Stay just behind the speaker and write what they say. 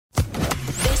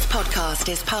podcast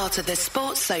is part of the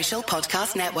Sports Social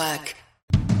Podcast Network.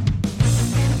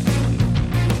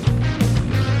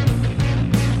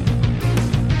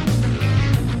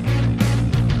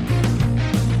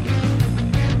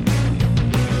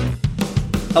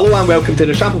 Hello and welcome to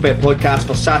the Trample Bet podcast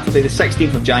for Saturday the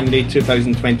 16th of January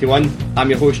 2021. I'm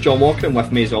your host John Walker and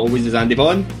with me as always is Andy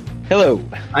Vaughan. Hello.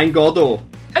 I'm Gordo.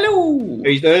 Hello. How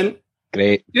you doing?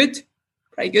 Great. Good.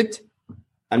 Very good.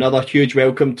 Another huge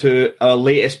welcome to our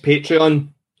latest Patreon,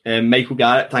 Michael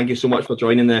Garrett. Thank you so much for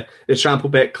joining the Trample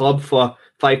Bet Club for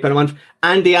 £5 a month.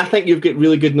 Andy, I think you've got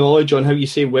really good knowledge on how you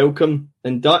say welcome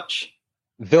in Dutch.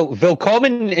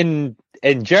 Willkommen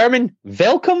in German,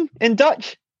 welcome in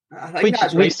Dutch. I think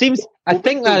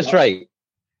that's right.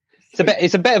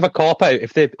 It's a bit of a cop out.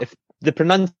 If the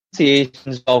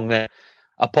pronunciation's wrong, then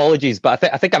apologies. But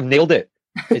I think I've nailed it.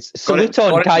 It's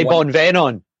Saluton kai bon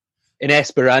venon in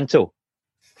Esperanto.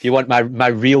 If you want my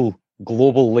real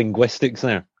global linguistics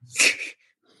there.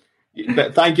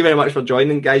 But thank you very much for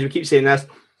joining, guys. We keep saying this.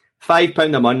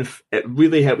 £5 a month. It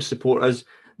really helps support us.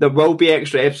 There will be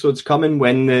extra episodes coming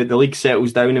when the league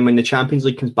settles down and when the Champions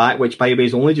League comes back, which by the way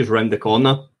is only just round the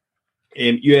corner.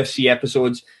 UFC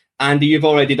episodes. Andy, you've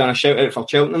already done a shout out for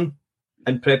Cheltenham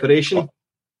in preparation.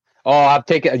 Oh, I've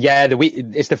taken the week.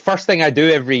 It's the first thing I do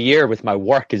every year with my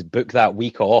work is book that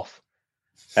week off.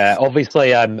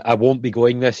 Obviously, I won't be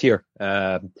going this year.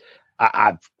 I'm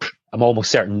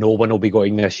almost certain no one will be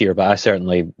going this year, but I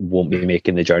certainly won't be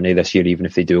making the journey this year, even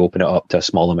if they do open it up to a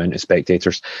small amount of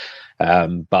spectators.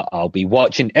 But I'll be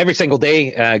watching every single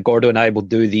day. Gordo and I will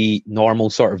do the normal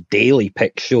sort of daily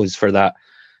pick shows for that.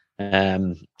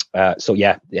 So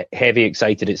yeah, heavy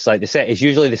excited. It's like it's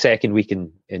usually the second week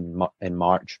in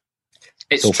March.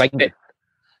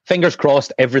 Fingers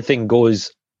crossed, everything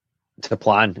goes to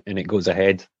plan and it goes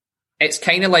ahead. It's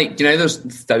kind of like, there's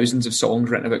thousands of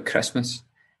songs written about Christmas.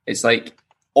 It's like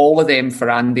all of them for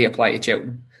Andy apply to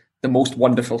Cheltenham. The most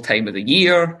wonderful time of the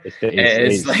year.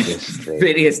 It's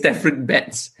various different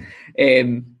bits.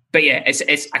 But yeah,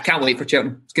 it's I can't wait for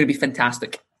Cheltenham. It's going to be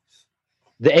fantastic.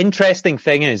 The interesting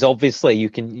thing is, obviously,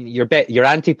 your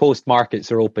anti-post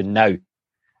markets are open now,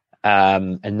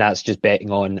 and that's just betting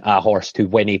on a horse to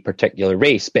win a particular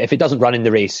race. But if it doesn't run in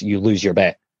the race, you lose your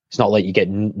bet. It's not like you get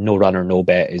no run or no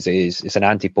bet. It's an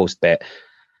anti-post bet.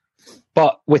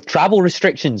 But with travel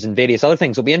restrictions and various other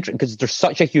things, it'll be interesting because there's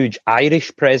such a huge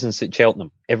Irish presence at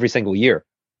Cheltenham every single year.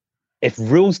 If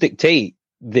rules dictate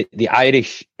that the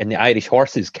Irish and the Irish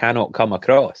horses cannot come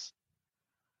across,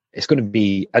 it's going to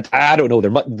be, I don't know,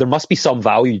 there must be some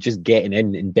value just getting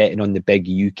in and betting on the big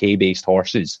UK-based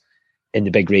horses in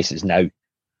the big races now,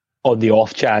 on the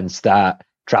off chance that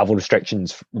travel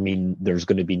restrictions mean there's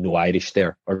going to be no Irish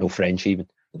there, or no French even.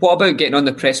 What about getting on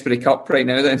the Presbury Cup right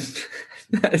now then?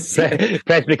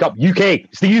 Presbury Cup, UK.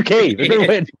 It's the UK.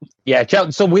 Yeah,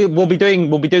 Cheltenham. So we'll be doing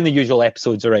the usual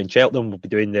episodes around Cheltenham. We'll be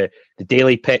doing the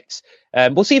daily picks.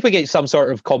 We'll see if we get some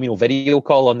sort of communal video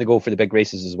call on the go for the big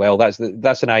races as well.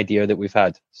 That's an idea that we've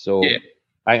had. So yeah.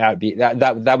 I think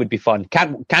that would be fun.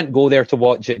 Can't go there to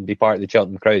watch it and be part of the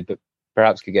Cheltenham crowd, but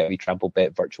perhaps could get a wee Trample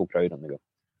Bet virtual crowd on the go.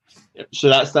 So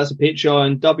that's a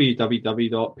Patreon,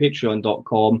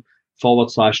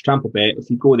 www.patreon.com/TrampleBet. If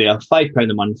you go there, £5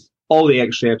 a month, all the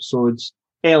extra episodes,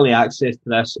 early access to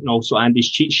this, and also Andy's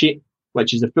cheat sheet,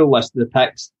 which is a full list of the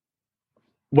picks,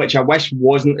 which I wish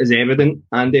wasn't as evident,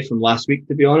 Andy, from last week,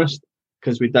 to be honest,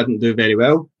 because we didn't do very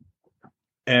well.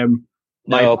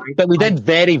 But we did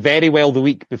very, very well the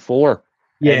week before.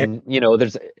 Yeah. And,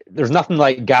 there's nothing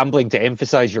like gambling to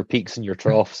emphasise your peaks and your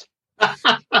troughs.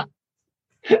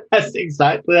 That's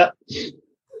exactly it.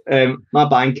 My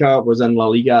banker was in La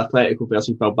Liga, Atletico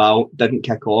versus Bilbao, didn't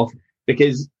kick off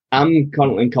because I'm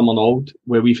currently in Cumbernauld,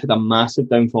 where we've had a massive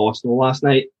downfall of snow last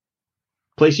night.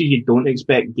 Places you don't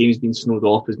expect games being snowed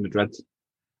off is Madrid.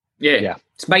 Yeah.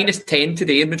 It's -10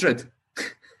 today in Madrid.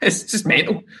 It's just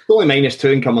mental. It's only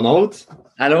 -2 in Cumbernauld.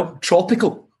 I know,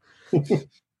 tropical. And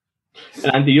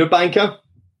Andy, your banker?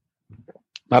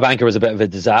 My banker was a bit of a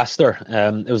disaster.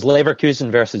 It was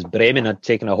Leverkusen versus Bremen. I'd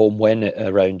taken a home win at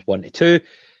around 1-2.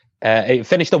 It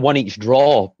finished a 1-1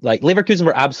 draw. Like, Leverkusen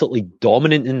were absolutely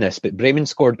dominant in this, but Bremen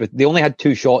scored, but they only had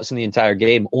 2 shots in the entire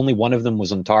game. Only one of them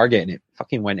was on target, and it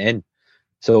fucking went in.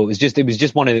 So it was just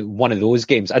one of those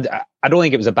games. I don't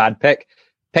think it was a bad pick.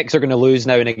 Picks are going to lose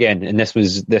now and again, and this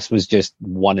was just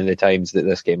one of the times that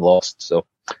this game lost. So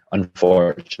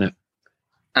unfortunate.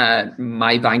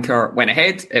 My banker went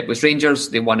ahead. It was Rangers.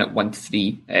 They won at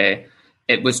 1-3.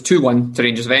 It was 2-1 to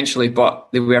Rangers eventually, but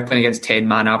they were playing against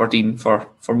 10-man Aberdeen for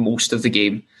most of the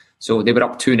game. So they were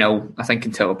up 2-0, I think,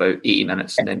 until about 80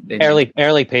 minutes. And then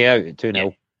early payout at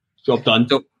 2-0. Job done.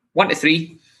 So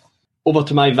 1-3. Over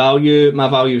to my value. My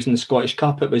value was in the Scottish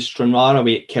Cup. It was Stranraer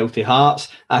away at Kelty Hearts.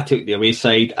 I took the away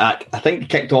side at, I think it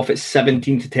kicked off at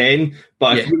 17-10.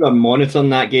 But if you were monitoring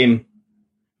that game,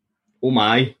 oh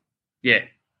my. Yeah.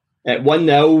 At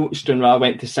 1-0, Stranraer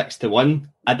went to 6-1.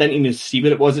 I didn't even see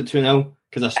what it was at 2-0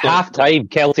 because I stopped. Half time,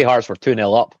 Kelty Hearts were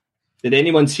 2-0 up. Did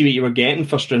anyone see what you were getting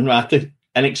for Stranraer to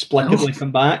inexplicably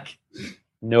come back?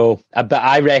 No, but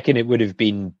I reckon it would have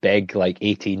been big, like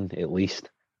 18 at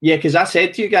least. Yeah, because I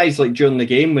said to you guys like during the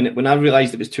game when I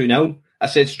realised it was 2-0, I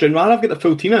said, Stranraer have got the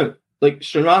full team out. Like,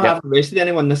 Stranraer haven't rested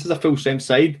anyone. This is a full-strength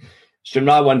side.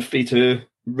 Stranraer won 3-2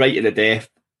 right to the death.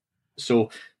 So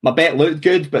my bet looked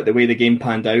good, but the way the game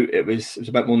panned out, it was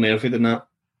a bit more nervy than that.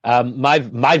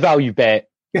 My value bet,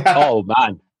 oh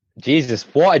man, Jesus,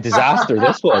 what a disaster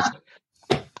this was.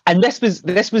 And this was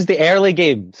the early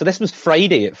game. So this was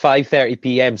Friday at 5:30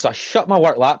 p.m. So I shut my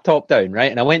work laptop down, right?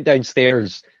 And I went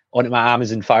downstairs onto my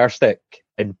Amazon Fire Stick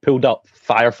and pulled up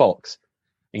Firefox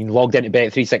and logged into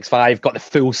Bet365, got the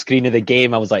full screen of the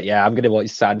game. I was like, yeah, I'm going to watch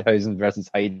Sandhausen versus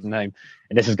Heidenheim,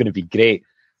 and this is going to be great.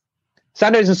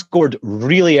 Sandhausen scored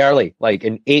really early, like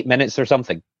in 8 minutes or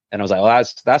something. And I was like, well,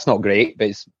 that's not great, but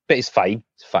it's fine.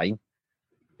 It's fine.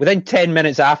 Within 10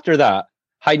 minutes after that,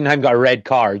 Heidenheim got a red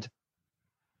card,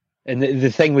 and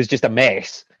the thing was just a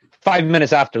mess. 5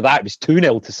 minutes after that, it was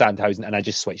 2-0 to Sandhausen, and I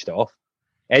just switched off.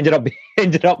 Ended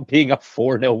up being a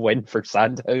 4-0 win for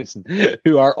Sandhausen,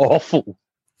 who are awful.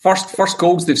 First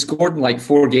goals they've scored in like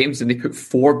 4 games, and they put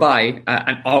 4 by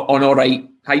an all right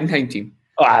Heidenheim team.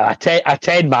 Oh, a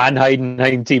 10-man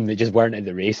Heidenheim team that just weren't in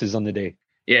the races on the day.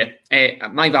 Yeah,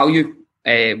 my value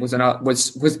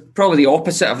was probably the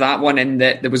opposite of that one, in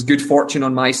that there was good fortune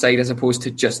on my side as opposed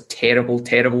to just terrible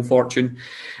fortune.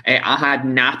 I had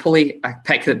Napoli, a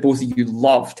pick that both of you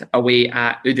loved, away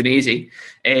at Udinese.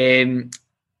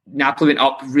 Napoli went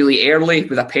up really early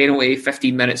with a penalty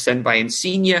 15 minutes in by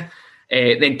Insigne.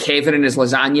 Then Kevin and his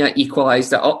lasagna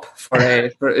equalised it up for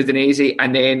Udinese.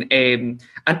 And then an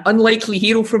unlikely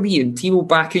hero for me in Timo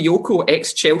Bakayoko,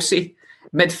 ex-Chelsea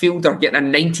midfielder, getting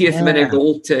a 90th minute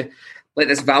goal to let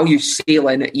this value sail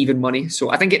in at even money. So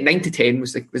I think at 9-10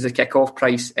 was the kick-off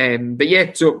price. But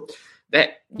yeah, so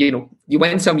that, you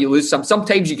win some, you lose some.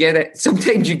 Sometimes you get it.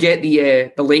 Sometimes you get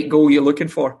the late goal you're looking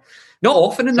for. Not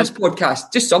often in this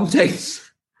podcast, just sometimes.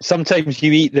 Sometimes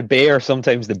you eat the bear,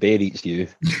 sometimes the bear eats you.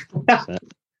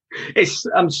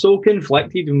 I'm so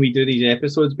conflicted when we do these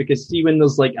episodes, because see when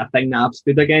there's like a thing that I've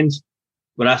stood against,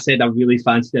 where I said I really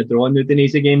fancied a draw in the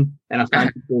Udinese game, and I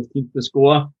fancied both teams to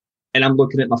score, and I'm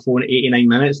looking at my phone at 89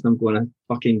 minutes, and I'm going, I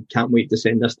fucking can't wait to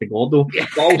send this to Gordo.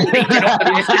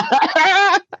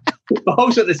 But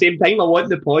also at the same time, I want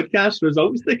the podcast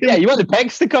results to come. Yeah, you want the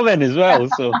picks to come in as well.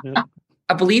 So.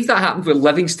 I believe that happened with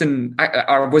Livingston,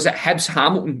 or was it Hibs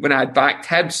Hamilton, when I had backed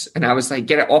Hibs, and I was like,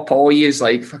 get it up all years,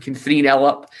 like fucking 3-0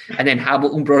 up, and then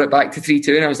Hamilton brought it back to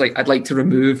 3-2, and I was like, I'd like to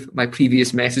remove my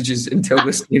previous messages until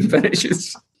this game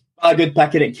finishes. A good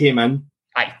pick, and it came in.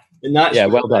 Aye. And that's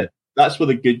well done. That's where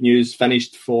the good news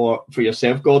finished for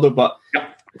yourself, Gordo. But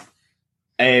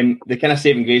the kind of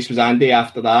saving grace was Andy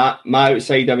after that. My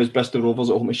outsider was Bristol Rovers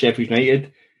at home at Sheffield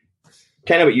United.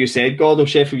 Kind of what you said, Gordo.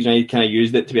 Sheffield United kind of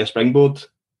used it to be a springboard.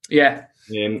 Yeah.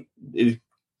 It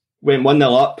went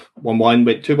 1-0 up, 1-1,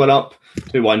 went 2-1 up,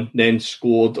 2-1, then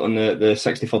scored on the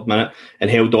 63rd minute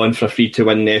and held on for a 3-2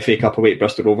 win in the FA Cup away at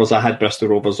Bristol Rovers. I had Bristol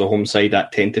Rovers a home side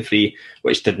at 10-3,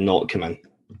 which did not come in.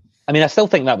 I mean, I still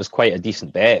think that was quite a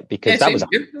decent bet, because that was a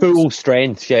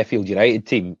full-strength Sheffield United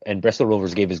team, and Bristol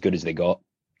Rovers gave as good as they got.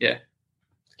 Yeah.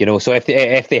 So if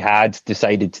they had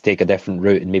decided to take a different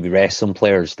route and maybe rest some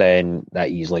players, then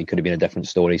that easily could have been a different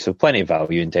story. So plenty of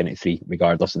value in 10-3,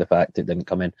 regardless of the fact it didn't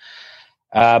come in.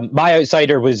 My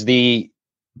outsider was the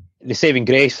saving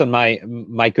grace on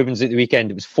my coupons at the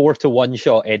weekend. It was 4-1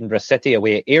 shot Edinburgh City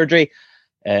away at Airdrie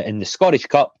in the Scottish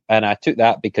Cup, and I took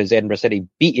that because Edinburgh City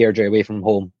beat Airdrie away from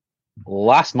home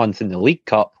last month in the League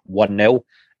Cup 1-0,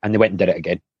 and they went and did it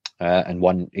again and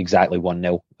won exactly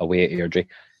 1-0 away at Airdrie.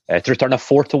 To return a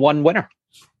 4-1 winner.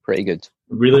 Pretty good.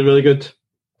 Really, really good.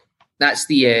 That's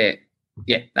the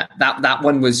that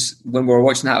one was, when we were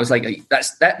watching that, I was like,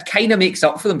 that kind of makes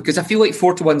up for them, because I feel like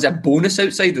 4-1's a bonus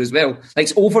outsider as well. Like,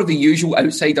 it's over the usual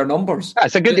outsider numbers.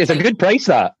 It's a good price,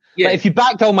 that. Yeah. Like, if you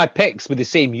backed all my picks with the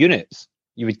same units,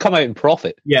 you would come out in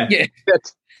profit. Yeah.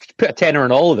 Put a tenner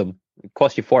on all of them. It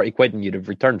cost you 40 quid and you'd have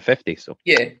returned 50. So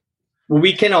yeah. Well,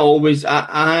 we kind of always,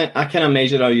 I kind of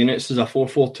measure our units as a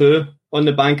 4-4-2 on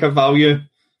the banker value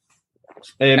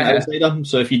outsider.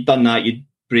 So if you'd done that, you'd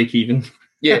break even.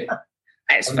 Yeah,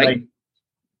 it's fine.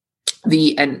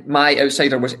 And my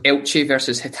outsider was Elche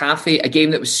versus Getafe, a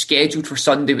game that was scheduled for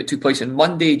Sunday but took place on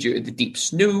Monday due to the deep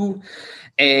snow.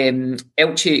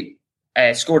 Elche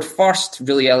scored first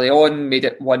really early on, made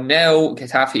it 1-0.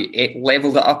 Getafe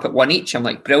levelled it up at 1 each. I'm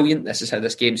like, brilliant, this is how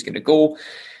this game's going to go.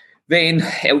 Then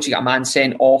Elche got a man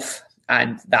sent off,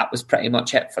 and that was pretty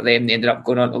much it for them. They ended up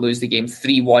going on to lose the game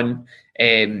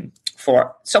 3-1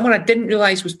 for someone I didn't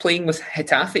realise was playing with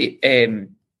Getafe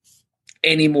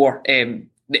anymore.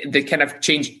 They kind of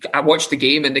changed. I watched the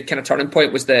game, and the kind of turning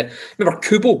point was remember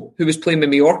Kubo, who was playing with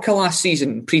Mallorca last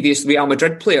season, previous Real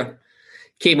Madrid player,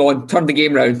 came on, turned the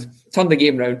game round,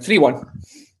 3-1.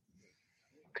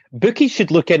 Bookies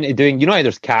should look into doing, how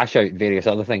there's cash out and various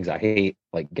other things I hate,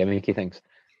 like gimmicky things.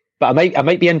 But I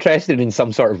might be interested in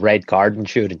some sort of red card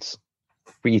insurance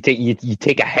where you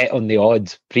take a hit on the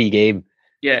odds pre-game.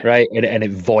 Yeah. Right. And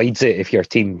it voids it if your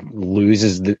team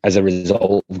loses as a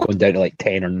result of going down to like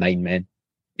 10 or 9 men.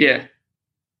 Yeah.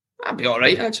 That'd be all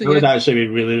right, actually. That would actually be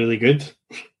really, really good.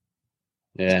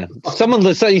 Yeah. Someone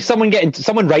write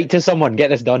to someone, get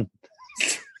this done.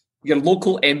 Your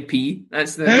local MP.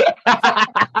 That's the.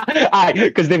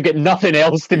 Because they've got nothing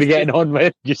else to be getting on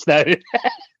with just now.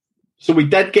 So we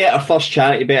did get our first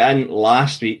charity bet in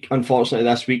last week. Unfortunately,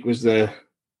 this week was the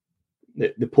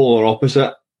polar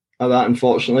opposite of that,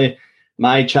 unfortunately.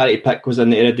 My charity pick was in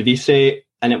the Eredivisie,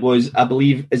 and it was, I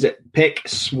believe, is it PEC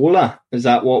Zwolle? Is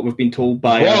that what we've been told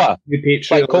by the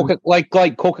Patreon? Like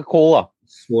Coca-Cola.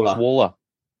 Zwolle.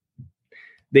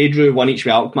 They drew 1 each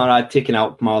with Alkmaar. I'd taken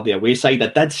Alkmaar the away side. I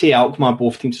did say Alkmaar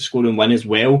both teams to score and win as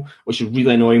well, which was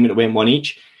really annoying when it went 1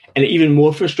 each. And even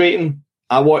more frustrating,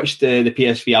 I watched the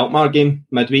PSV Alkmaar game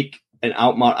midweek, and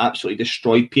Alkmaar absolutely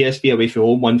destroyed PSV away from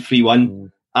home,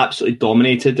 1-3-1, absolutely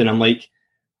dominated. And I'm like,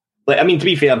 to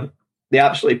be fair, they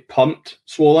absolutely pumped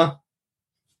Zwolle.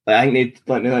 I think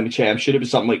let me check. I'm sure it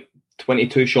was something like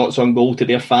 22 shots on goal to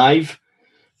their 5.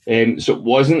 So it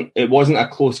wasn't a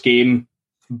close game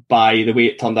by the way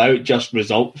it turned out, just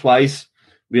results wise.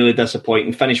 Really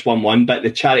disappointing. Finished 1-1, but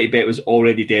the charity bet was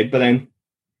already dead by then.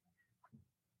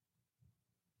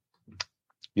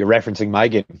 You're referencing my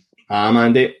game.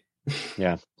 Andy.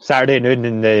 Yeah. Saturday noon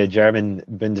in the German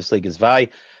Bundesliga 2.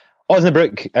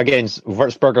 Osnabrück against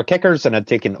Würzburger Kickers, and I'd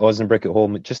taken Osnabrück at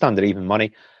home just under even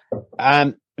money.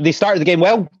 They started the game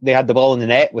well. They had the ball in the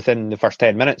net within the first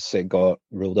 10 minutes. It got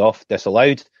ruled off,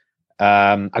 disallowed.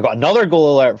 I got another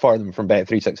goal alert for them from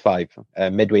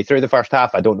Bet365 midway through the first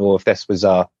half. I don't know if this was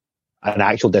an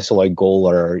actual disallowed goal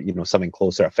or something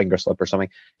closer, a finger slip or something.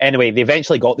 Anyway, they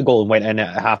eventually got the goal and went in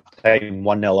at half time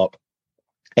 1-0 up.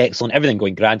 Excellent, everything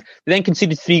going grand. They then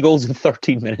conceded 3 goals in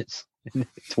 13 minutes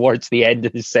towards the end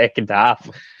of the second half.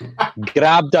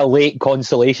 Grabbed a late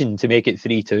consolation to make it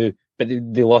 3-2, but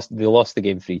they lost the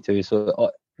game 3-2.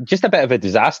 So just a bit of a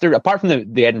disaster. Apart from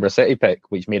the Edinburgh City pick,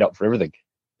 which made up for everything,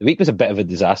 the week was a bit of a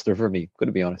disaster for me, got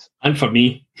to be honest. And for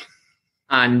me.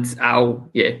 And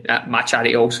my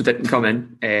charity also didn't come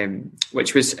in,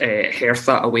 which was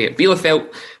Hertha away at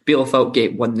Bielefeld.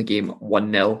 Bielefeld won the game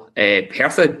 1-0.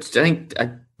 Hertha, I think,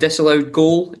 a disallowed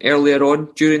goal earlier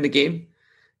on during the game.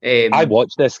 I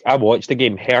watched the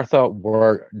game. Hertha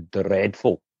were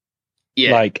dreadful.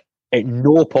 Yeah. Like, at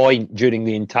no point during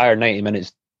the entire 90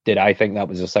 minutes did I think that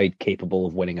was a side capable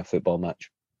of winning a football match.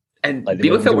 And they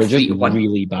were just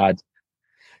really bad.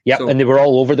 Yeah, so, and they were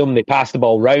all over them. They passed the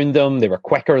ball round them. They were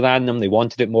quicker than them. They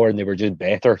wanted it more, and they were just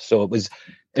better. So it was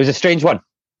a strange one.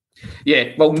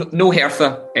 Yeah, well, no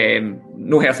Hertha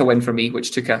win for me,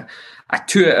 which took a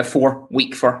 2 out of 4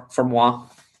 week for moi.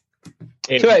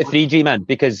 2 out of 3, G-Man,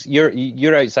 because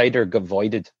your outsider got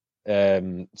voided.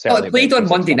 It played on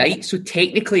Monday night, so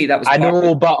technically that was. I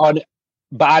know, but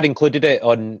I'd included it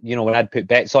on, when I'd put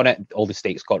bets on it, all the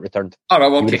stakes got returned. Oh, right,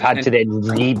 okay. You would have had to then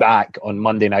re-back on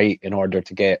Monday night in order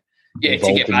to get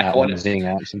involved in that losing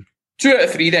action. 2 out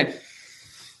of 3 then.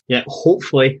 Yeah,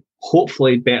 hopefully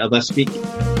better this week.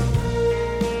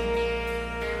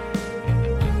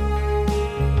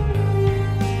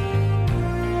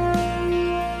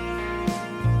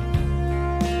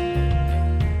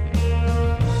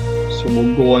 So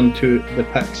we'll go on to the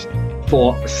picks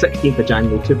for 16th of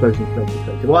January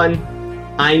 2021.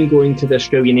 I'm going to the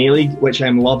Australian A-League, which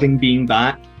I'm loving being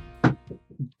back.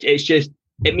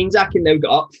 It means I can now get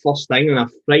up first thing on a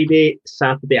Friday,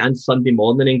 Saturday and Sunday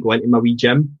morning and go into my wee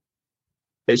gym.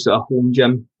 It's a home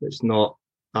gym. We're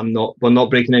not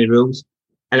breaking any rules.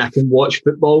 And I can watch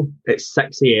football at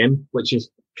 6 a.m, which is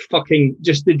fucking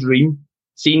just the dream.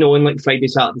 See, knowing like Friday,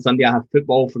 Saturday, Sunday, I have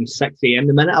football from 6 a.m.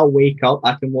 The minute I wake up,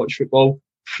 I can watch football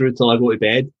through till I go to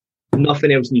bed.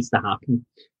 Nothing else needs to happen.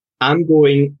 I'm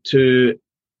going to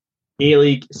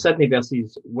A-League, Sydney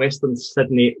versus Western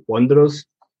Sydney Wanderers.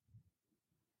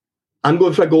 I'm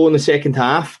going for a goal in the second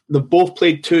half. They've both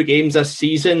played 2 games this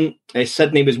season.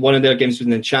 Sydney was one of their games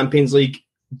within the Champions League.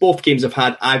 Both games have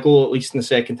had a goal at least in the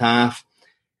second half.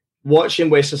 Watching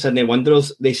Western Sydney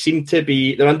Wanderers,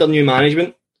 they're under new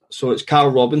management. So it's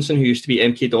Carl Robinson, who used to be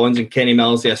MK Dons, and Kenny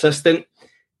Mills, the assistant.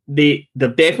 They're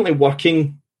definitely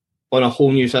working on a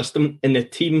whole new system, and the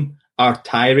team are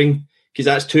tiring because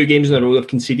that's 2 games in a row they've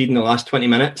conceded in the last 20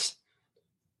 minutes.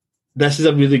 This is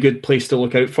a really good place to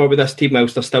look out for with this team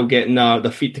whilst they're still getting their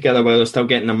feet together, while they're still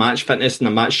getting their match fitness and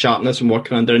their match sharpness and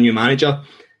working under a new manager.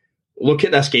 Look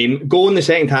at this game. Goal in the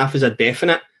second half is a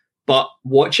definite, but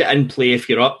watch it in play if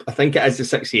you're up. I think it is the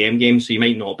 6 a.m. game, so you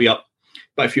might not be up.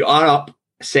 But if you are up,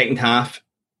 second half,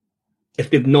 if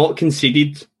they've not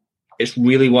conceded, it's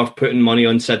really worth putting money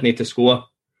on Sydney to score,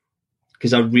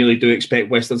 because I really do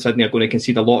expect Western Sydney are going to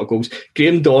concede a lot of goals.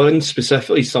 Graham Dorrans,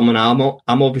 specifically, someone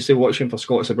I'm obviously watching for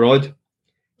Scots Abroad.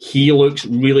 He looks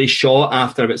really shot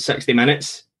after about 60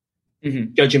 minutes,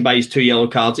 judging by his 2 yellow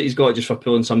cards that he's got just for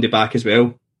pulling somebody back as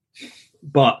well.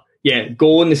 But yeah,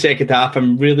 goal in the second half,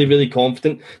 I'm really, really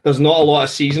confident. There's not a lot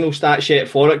of seasonal stats yet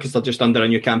for it because they're just under a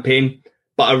new campaign,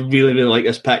 but I really, really like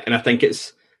this pick, and I think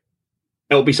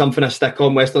it'll be something I stick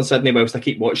on Western Sydney whilst I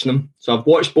keep watching them. So I've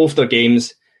watched both their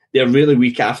games. They're really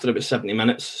weak after about 70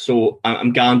 minutes, so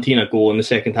I'm guaranteeing a goal in the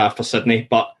second half for Sydney,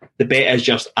 but the bet is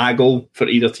just a goal for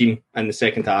either team in the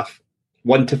second half.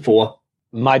 1-4.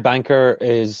 My banker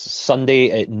is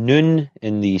Sunday at noon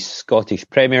in the Scottish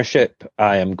Premiership.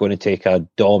 I am going to take a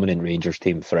dominant Rangers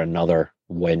team for another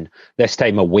win, this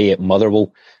time away at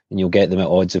Motherwell, and you'll get them at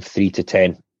odds of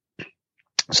 3-10.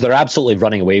 So they're absolutely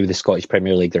running away with the Scottish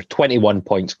Premier League. They're 21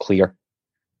 points clear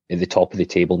at the top of the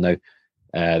table now.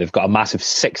 They've got a massive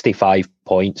 65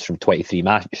 points from 23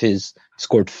 matches,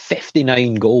 scored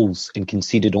 59 goals and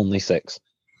conceded only 6.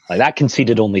 Like, that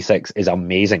conceded only 6 is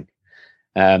amazing.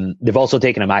 They've also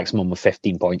taken a maximum of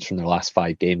 15 points from their last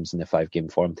 5 games in the 5-game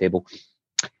form table.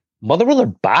 Motherwell are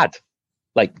bad,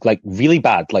 like really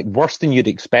bad, like worse than you'd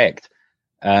expect.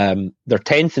 They're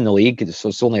 10th in the league, so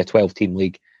it's only a 12-team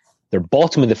league. They're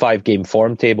bottom of the 5-game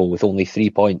form table with only 3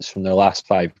 points from their last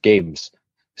 5 games.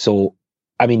 So,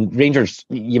 I mean, Rangers,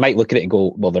 you might look at it and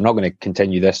go, well, they're not going to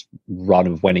continue this run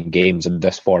of winning games in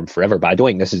this form forever. But I don't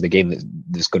think this is the game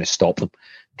that's going to stop them,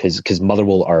 because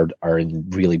Motherwell are in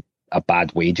really a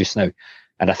bad way just now.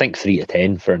 And I think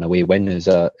 3-10 for an away win is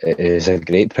a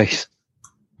great price.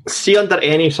 See, under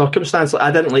any circumstance,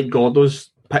 I didn't like Gordo's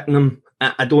picking them.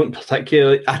 I don't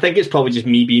particularly. I think it's probably just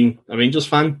me being a Rangers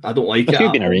fan. I don't like it.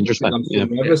 You've been a Rangers fan. Yeah.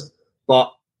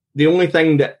 But the only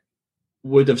thing that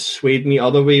would have swayed me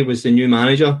other way was the new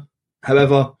manager.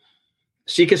 However,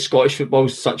 see, because Scottish football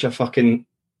is such a fucking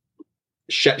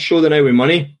shit show now with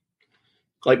money.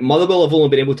 Like, Motherwell have only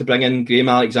been able to bring in Graham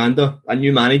Alexander, a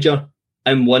new manager,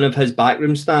 and one of his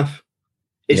backroom staff.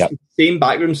 It's the same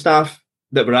backroom staff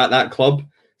that were at that club.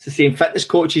 It's the same fitness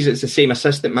coaches. It's the same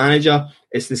assistant manager.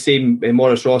 It's the same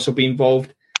Maurice Ross will be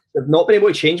involved. They've not been able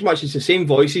to change much. It's the same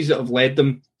voices that have led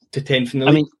them to 10th in the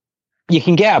league. I mean, you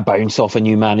can get a bounce off a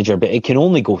new manager, but it can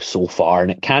only go so far,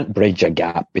 and it can't bridge a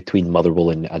gap between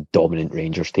Motherwell and a dominant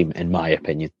Rangers team, in my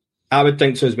opinion. I would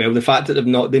think so as well. The fact that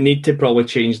they need to probably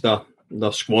change their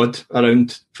squad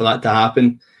around for that to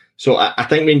happen. So I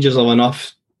think Rangers have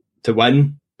enough to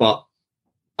win, but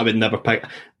I would never pick.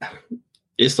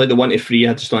 It's like the 1-3.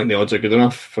 I just don't think the odds are good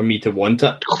enough for me to want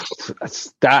it.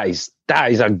 That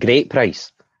is a great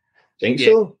price. Think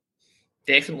so?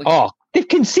 Definitely. Oh, they've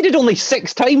conceded only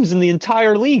 6 times in the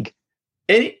entire league.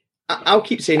 I'll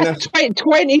keep saying this.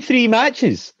 23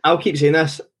 matches. I'll keep saying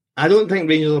this. I don't think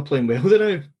Rangers are playing well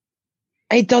now.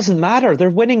 It doesn't matter. They're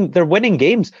winning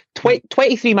games.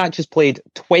 23 matches played,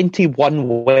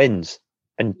 21 wins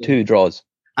and 2 draws.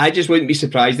 I just wouldn't be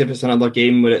surprised if it's another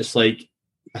game where it's like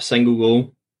a single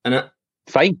goal in it.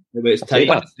 Fine. It's tight.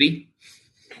 1-3.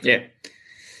 Yeah.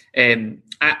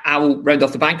 I'll round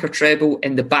off the banker treble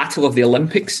in the Battle of the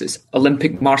Olympics. It's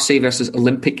Olympique Marseille versus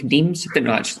Olympique Nimes. I didn't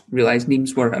actually realise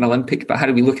Nimes were an Olympic, but how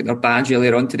do we look at their badge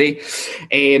earlier on today?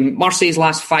 Marseille's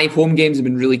last 5 home games have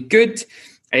been really good.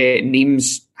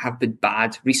 Nimes have been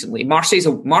bad recently.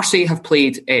 Marseille have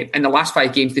played in the last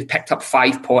 5 games. They've picked up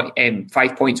 5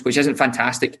 points, which isn't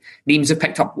fantastic. Nimes have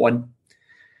picked up 1.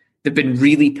 They've been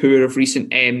really poor of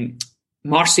recent.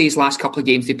 Marseille's last couple of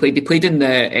games they played in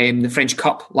the French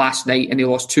Cup last night, and they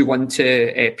lost 2-1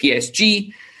 to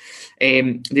PSG.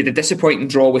 They had a disappointing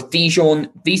draw with Dijon.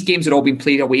 These games had all been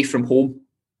played away from home.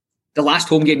 The last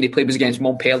home game they played was against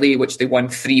Montpellier, which they won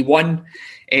 3-1.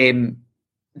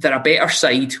 they're a better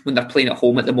side when they're playing at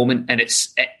home at the moment, and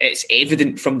it's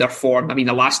evident from their form. I mean,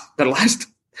 in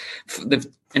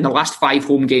the last 5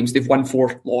 home games, they've won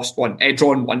 4, lost 1,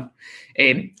 drawn 1,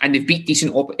 and they've beat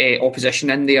decent opposition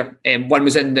in there. One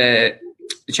was in the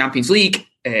Champions League,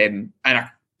 and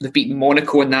they've beaten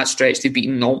Monaco in that stretch. They've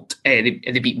beaten Nantes.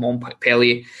 They beat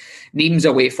Montpellier. Nimes'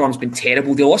 away form's been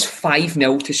terrible. They lost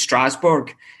 5-0 to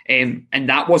Strasbourg, and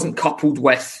that wasn't coupled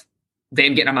with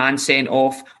them getting a man sent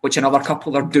off, which another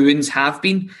couple of their doings have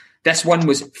been. This one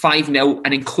was 5-0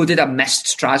 and included a missed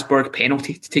Strasbourg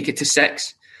penalty to take it to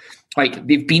 6. Like,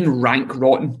 they've been rank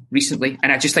rotten recently,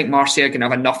 and I just think Marseille are going to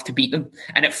have enough to beat them.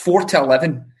 And at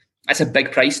 4-11, that's a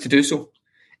big price to do so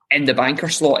in the banker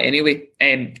slot anyway.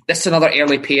 This is another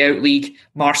early payout league.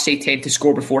 Marseille tend to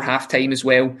score before half-time as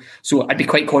well, so I'd be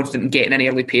quite confident in getting an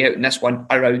early payout in this one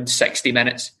around 60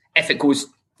 minutes. If it goes,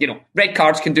 red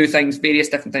cards can do things, various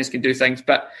different things can do things,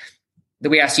 but the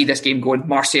way I see this game going,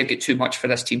 Marseille get too much for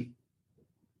this team.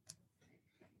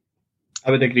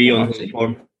 I would agree on the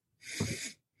form.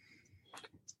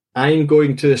 I'm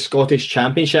going to the Scottish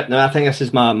Championship. Now, I think this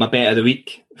is my bet of the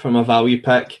week for my value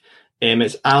pick.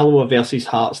 It's Alloa versus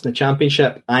Hearts in the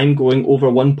Championship. I'm going over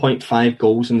 1.5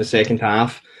 goals in the second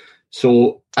half.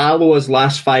 So Alloa's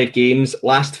last 5 games,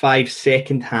 last 5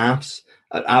 second halves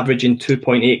are averaging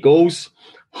 2.8 goals.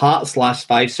 Hearts' last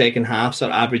 5 second halves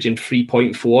are averaging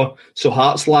 3.4. So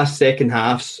Hearts' last second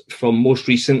halves from most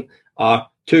recent are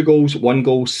 2 goals, 1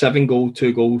 goal, 7 goal,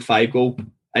 2 goal, 5 goal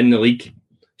in the league.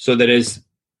 So there is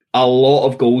a lot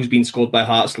of goals being scored by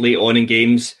Hearts late on in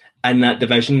games in that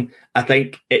division. I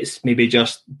think it's maybe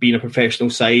just being a professional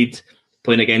side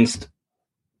playing against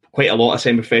quite a lot of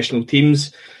semi-professional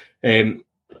teams. Adding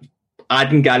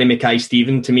Gary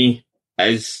Mackay-Steven to me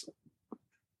is...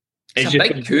 It's a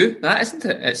big coup, that, isn't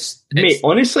it? It's mate,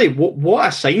 honestly, what a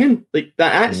signing! Like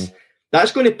that's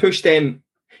going to push them.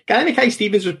 Gary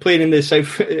Mackay-Stevens was playing in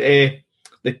the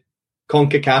the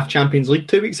CONCACAF Champions League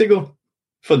 2 weeks ago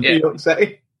for New York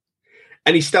City,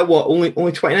 and he's still only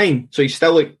 29, so he's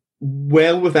still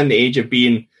well within the age of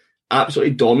being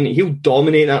absolutely dominant. He'll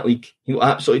dominate that league. He'll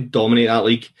absolutely dominate that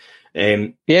league.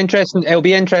 It'll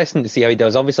be interesting to see how he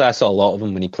does. Obviously, I saw a lot of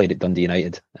him when he played at Dundee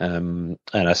United, and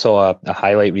I saw a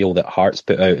highlight reel that Hearts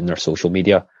put out in their social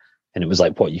media, and it was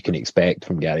like what you can expect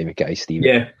from Gary Mackay-Steven.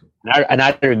 Yeah, and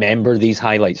I remember these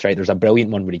highlights. Right, there's a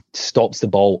brilliant one where he stops the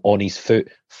ball on his foot,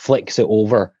 flicks it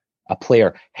over a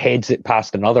player, heads it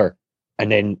past another,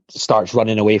 and then starts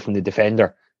running away from the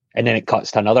defender. And then it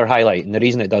cuts to another highlight. And the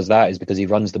reason it does that is because he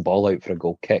runs the ball out for a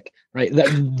goal kick. Right?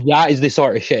 That is the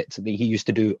sort of shit that he used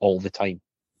to do all the time.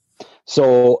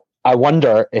 So I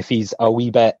wonder if he's a wee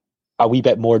bit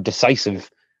more decisive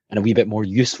and a wee bit more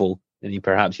useful than he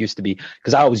perhaps used to be.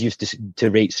 Because I always used to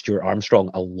rate Stuart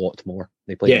Armstrong a lot more.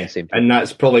 They played in the same team. And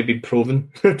that's probably been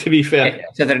proven, to be fair. Yeah,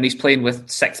 considering he's playing with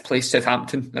 6th place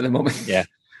Southampton at the moment. Yeah.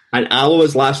 And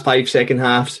Alloa's last 5 second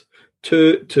halves,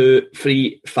 2, 2,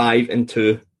 3, 5 and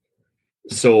 2.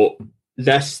 So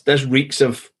this reeks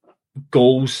of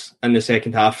goals in the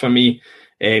second half for me.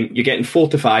 You're getting 4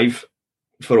 to 5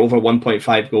 for over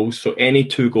 1.5 goals. So any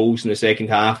 2 goals in the second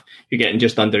half, you're getting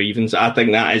just under evens. I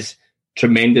think that is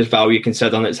tremendous value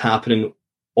considering it's happening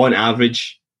on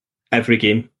average every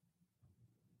game.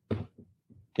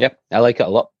 Yep, I like it a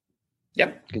lot.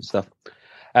 Yep, good stuff.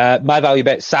 My value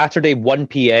bet Saturday 1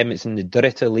 p.m. It's in the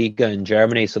Dritte Liga in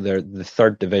Germany, so they're the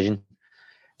 3rd division.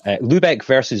 Lübeck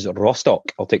versus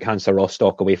Rostock. I'll take Hansa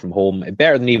Rostock away from home.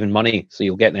 Better than even money, so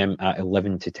you'll get them at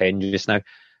 11 to 10 just now.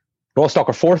 Rostock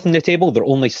are 4th in the table. They're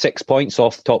only 6 points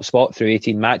off the top spot through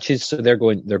 18 matches, so they're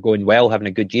going well, having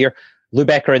a good year.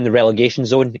 Lübeck are in the relegation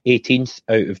zone, 18th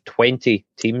out of 20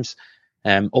 teams.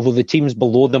 Although the teams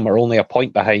below them are only a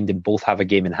point behind and both have a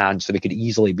game in hand, so they could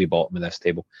easily be bottom of this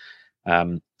table.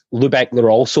 Lübeck,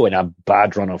 they're also in a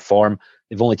bad run of form.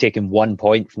 They've only taken 1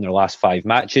 point from their last 5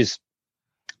 matches.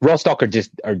 Rostock are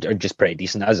just pretty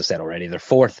decent. As I said already, they're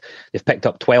 4th. They've picked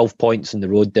up 12 points on the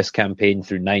road this campaign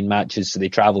through 9 matches, so they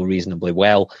travel reasonably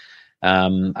well.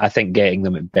 I think getting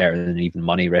them at better than even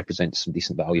money represents some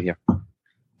decent value here.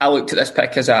 I looked at this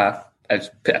pick as a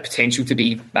potential to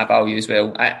be my value as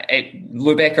well.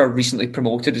 Lübeck are recently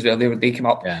promoted as well. They came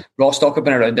up. Yeah. Rostock have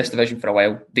been around this division for a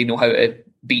while. They know how to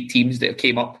beat teams that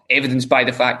came up, evidenced by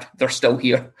the fact they're still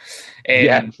here.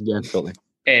 Yeah, totally.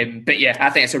 But yeah,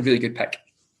 I think it's a really good pick.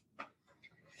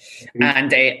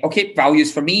 And okay,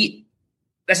 values for me.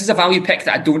 This is a value pick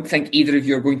that I don't think either of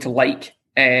you are going to like.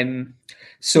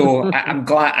 So I'm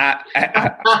glad.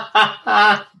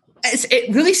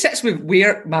 It really sits with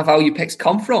where my value picks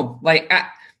come from. Like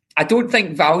I don't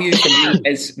think value for me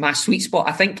is my sweet spot.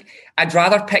 I think I'd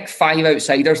rather pick 5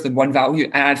 outsiders than one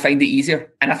value, and I'd find it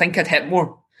easier, and I think I'd hit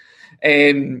more.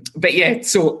 But yeah,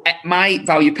 so my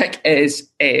value pick is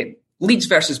Leeds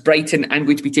versus Brighton. I'm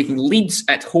going to be taking Leeds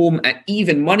at home at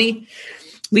even money.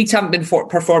 Leeds haven't been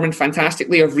performing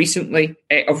fantastically of recent.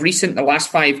 The last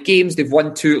 5 games, they've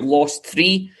won 2, lost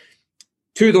 3.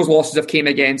 2 of those losses have came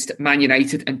against Man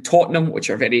United and Tottenham, which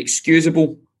are very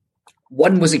excusable.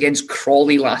 1 was against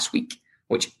Crawley last week,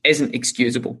 which isn't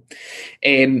excusable.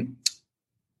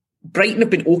 Brighton have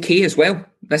been okay as well.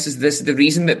 This is the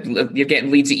reason that you're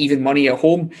getting Leeds at even money at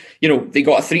home. You know, they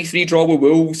got a 3-3 draw with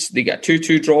Wolves. They got a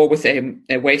 2-2 draw with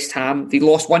West Ham. They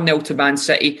lost 1-0 to Man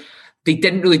City. They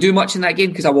didn't really do much in that game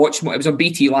because it was on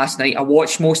BT last night. I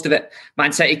watched most of it.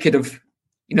 Man City could have,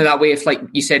 you know, that way if, like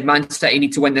you said, Man City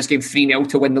need to win this game 3-0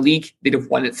 to win the league, they'd have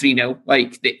won it 3-0.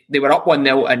 Like, they were up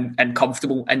 1-0 and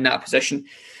comfortable in that position.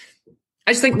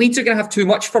 I just think Leeds are going to have too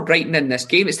much for Brighton in this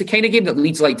game. It's the kind of game that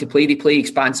Leeds like to play. They play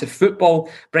expansive football.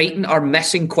 Brighton are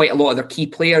missing quite a lot of their key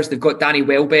players. They've got Danny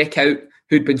Welbeck out,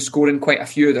 who'd been scoring quite a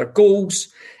few of their goals.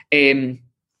 And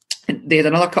they had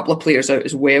another couple of players out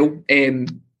as well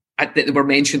that were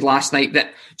mentioned last night.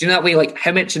 That, do you know that way, like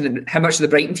how much of the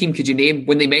Brighton team could you name?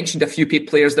 When they mentioned a few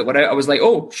players that were out, I was like,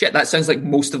 oh shit, that sounds like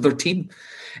most of their team.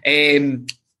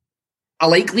 I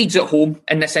like Leeds at home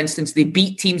in this instance. They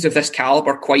beat teams of this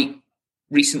calibre quite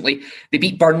recently. They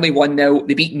beat Burnley 1-0.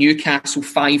 They beat Newcastle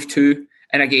 5-2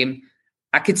 in a game.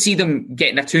 I could see them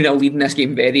getting a 2-0 lead in this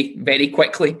game very, very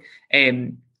quickly.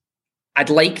 I'd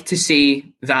like to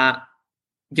say that,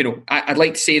 you know, I'd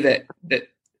like to say that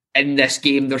in this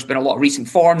game, there's been a lot of recent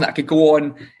form that could go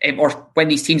on, or when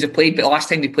these teams have played. But the last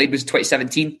time they played was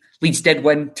 2017. Leeds did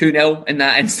win 2-0 in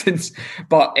that instance,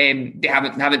 but they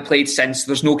haven't played since.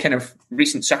 There's no kind of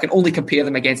recent, so I can only compare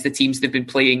them against the teams they've been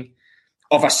playing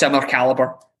of a similar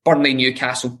calibre. Burnley,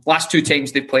 Newcastle. Last 2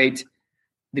 times they've played,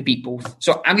 they beat both.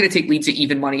 So I'm going to take Leeds at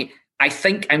even money. I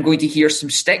think I'm going to hear some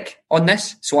stick on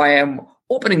this, so I am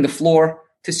opening the floor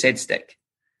to said stick.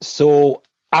 So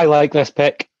I like this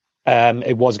pick.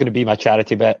 It was going to be my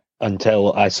charity bet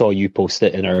until I saw you post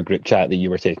it in our group chat that you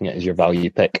were taking it as your value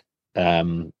pick.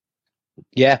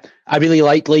 Yeah, I really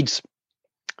like Leeds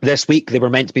this week. They were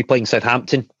meant to be playing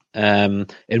Southampton in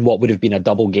what would have been a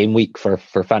double game week for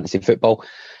fantasy football.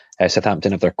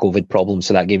 Southampton have their COVID problems,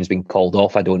 so that game's been called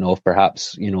off. I don't know if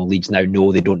perhaps, you know, Leeds now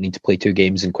know they don't need to play 2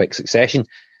 games in quick succession.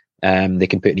 They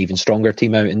can put an even stronger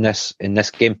team out in this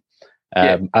game.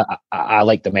 I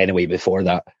liked them anyway before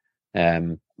that.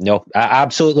 No,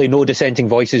 absolutely no dissenting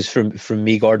voices from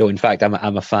me, Gordo. In fact,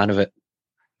 I'm a fan of it.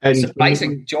 And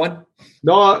surprising, John?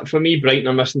 No, for me, Brighton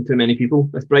are missing too many people.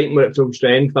 If Brighton were at full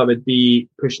strength, I would be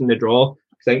pushing the draw.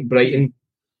 I think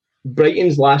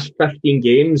Brighton's last 15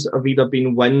 games have either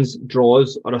been wins,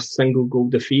 draws, or a single goal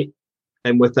defeat.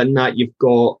 And within that, you've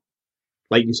got,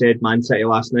 like you said, Man City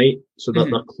last night. So they're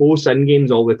close in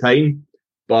games all the time.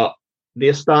 But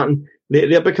they're starting...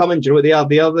 They're becoming, do you know what they are?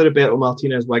 They are the Roberto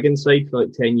Martinez Wiggins side for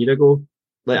like 10 years ago.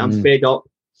 Like, I'm fed up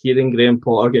hearing Graham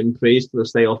Potter getting praised for the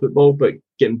style of football, but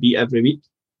getting beat every week.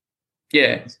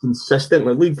 Yeah. It's consistent.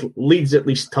 Like, Leeds at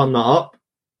least turn that up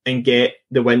and get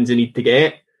the wins they need to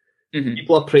get. Mm-hmm.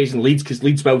 People are praising Leeds because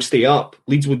Leeds will stay up.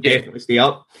 Leeds will definitely stay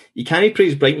up. You can't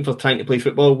praise Brighton for trying to play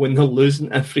football when they're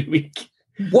losing every week.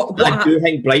 I do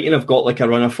think Brighton have got like a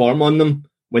run of form on them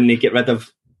when they get rid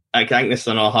of... I think this is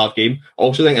another hard game. I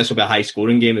also think this will be a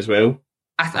high-scoring game as well.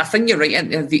 I think you're right.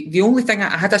 And the only thing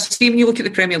I had to see when you look at the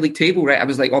Premier League table, right, I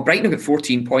was like, oh, Brighton have got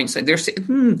 14 points. Like,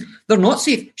 they're not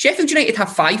safe. Sheffield United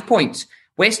have 5 points.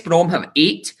 West Brom have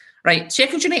 8. Right,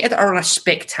 Sheffield United are on a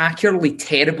spectacularly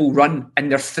terrible run,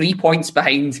 and they're 3 points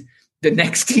behind the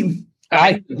next team.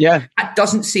 Yeah. That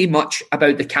doesn't say much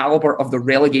about the calibre of the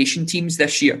relegation teams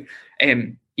this year.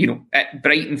 You know,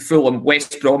 Brighton, Fulham,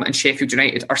 West Brom and Sheffield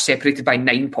United are separated by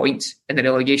 9 points in the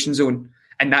relegation zone.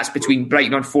 And that's between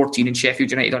Brighton on 14 and Sheffield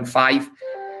United on 5.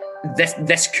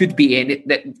 This could be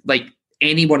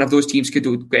any one of those teams could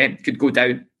go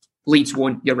down. Leeds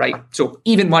won't, you're right. So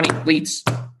even money, Leeds.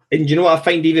 And you know what I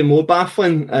find even more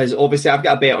baffling is obviously I've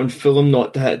got a bet on Fulham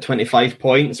not to hit 25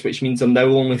 points, which means I'm now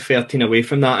only 13 away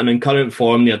from that. And in current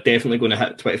form, they're definitely going to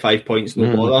hit 25 points,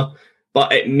 no bother.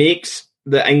 But it makes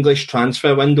the English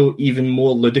transfer window even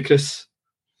more ludicrous.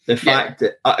 The fact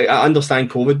that I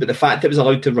understand COVID, but the fact it was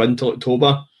allowed to run till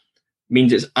October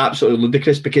means it's absolutely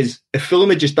ludicrous, because if Fulham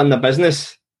had just done their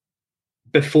business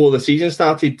before the season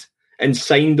started and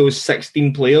signed those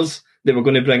 16 players they were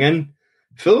going to bring in,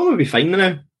 Fulham would be fine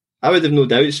now. I would have no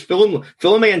doubts. Fulham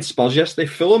against Spurs yesterday,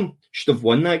 Fulham should have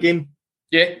won that game.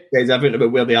 Yeah. Guys, everything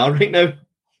about where they are right now.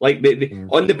 Like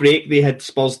on the break, they had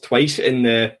Spurs twice in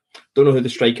the. Don't know who the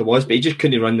striker was, but he just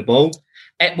couldn't run the ball.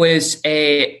 It was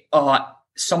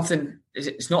something.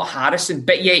 It's not Harrison,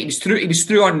 but yeah, he was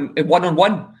through on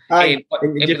one-on-one.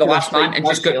 With the last man and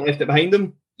just got left it behind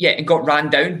him. Yeah, and got ran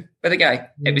down by the guy.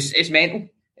 It's mental.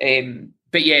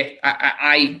 But yeah,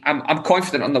 I'm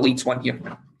confident on the Leeds one here.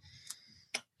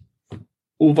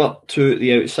 Over to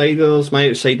the outsiders. My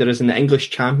outsider is in the English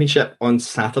Championship on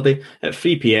Saturday at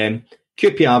 3 p.m.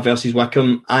 QPR versus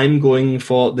Wycombe. I'm going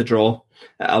for the draw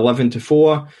at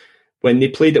 11-4. When they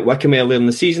played at Wycombe earlier in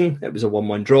the season, it was a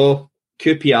 1-1 draw.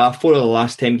 QPR, 4 of the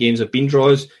last 10 games have been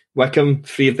draws. Wycombe,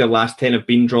 3 of their last 10 have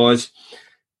been draws.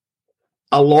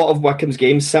 A lot of Wycombe's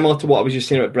games, similar to what I was just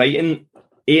saying about Brighton,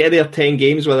 8 of their 10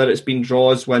 games, whether it's been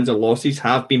draws, wins or losses,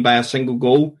 have been by a single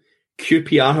goal.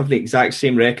 QPR have the exact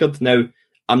same record. Now,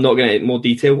 I'm not going to get more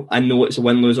detail. I know it's a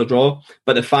win, lose or draw,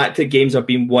 but the fact that games have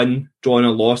been won, drawn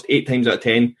or lost 8 times out of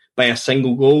 10 by a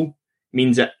single goal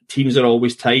means that teams are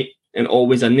always tight and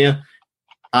always in there.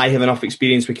 I have enough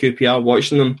experience with QPR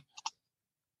watching them.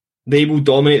 They will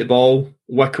dominate the ball.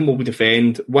 Wycombe will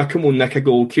defend. Wycombe will nick a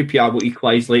goal. QPR will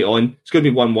equalise late on. It's going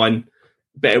to be 1-1,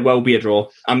 but it will be a draw.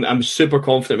 I'm super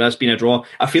confident that's been a draw.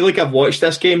 I feel like I've watched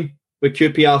this game with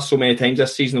QPR so many times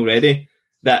this season already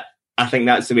that I think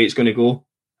that's the way it's going to go.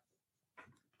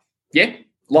 Yeah,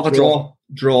 love a draw.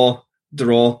 Draw.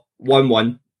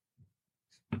 1-1.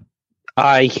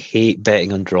 I hate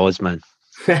betting on draws, man.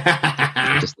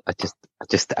 I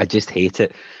just hate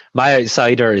it. My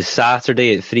outsider is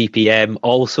Saturday at 3 p.m.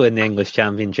 Also in the English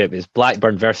Championship is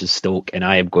Blackburn versus Stoke, and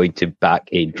I am going to back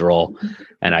a draw.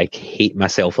 And I hate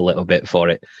myself a little bit for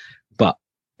it, but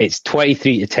it's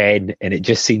 23-10, and it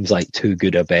just seems like too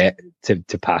good a bet to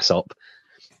pass up.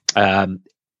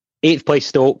 8th place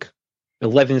Stoke,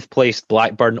 11th place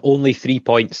Blackburn. Only 3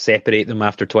 points separate them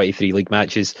after 23 league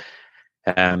matches.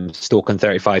 Stoke on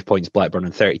 35 points, Blackburn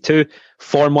on 32.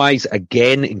 Form-wise,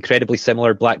 again, incredibly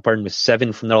similar. Blackburn was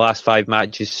 7 from their last 5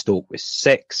 matches. Stoke was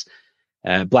 6.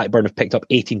 Blackburn have picked up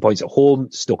 18 points at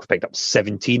home. Stoke have picked up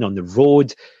 17 on the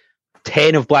road.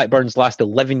 10 of Blackburn's last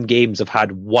 11 games have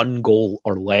had 1 goal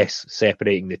or less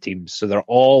separating the teams. So they're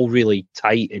all really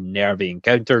tight and nervy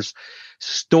encounters.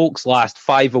 Stoke's last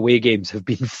 5 away games have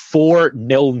been 4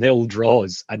 0-0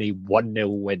 draws and a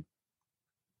 1-0 win.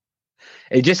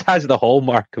 It just has the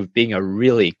hallmark of being a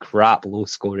really crap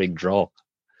low-scoring draw.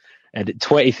 And at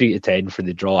 23-10 for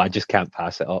the draw, I just can't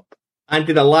pass it up. And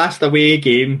the last away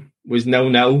game was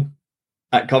 0-0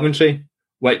 at Coventry,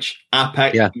 which I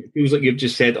picked. Yeah. It feels like you've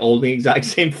just said all the exact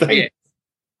same thing.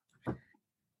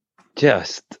 Yeah,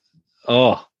 so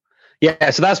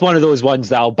that's one of those ones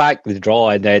that I'll back the draw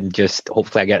and then just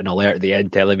hopefully I get an alert at the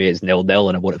end telling me it's 0-0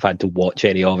 and I won't have had to watch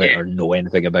any of it or know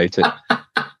anything about it.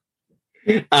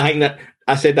 I think that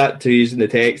I said that to you in the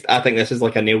text. I think this is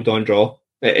like a nailed-on draw.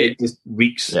 It just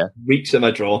reeks of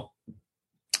a draw.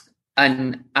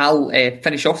 And I'll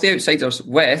finish off the outsiders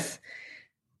with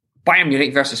Bayern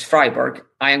Munich versus Freiburg.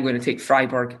 I am going to take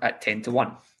Freiburg at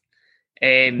 10-1.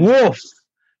 Woof!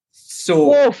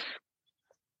 So,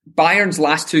 Bayern's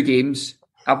last 2 games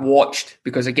I've watched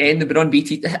because, again, they've been on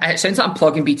BT. It sounds like I'm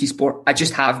plugging BT Sport. I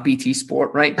just have BT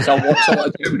Sport, right? So I'll watch a lot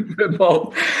of German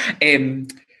football.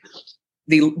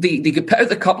 They got put out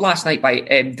the cup last night by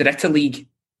Dritte League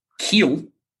Kiel.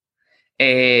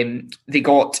 They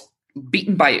got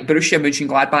beaten by Borussia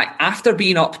Mönchengladbach after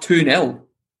being up 2-0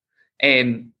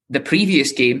 the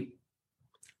previous game.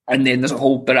 And then there's a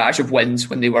whole barrage of wins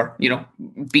when they were,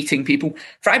 beating people.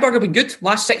 Freiburg have been good.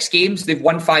 Last 6 games, they've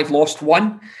won 5, lost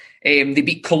 1. They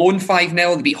beat Cologne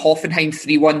 5-0. They beat Hoffenheim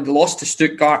 3-1. They lost to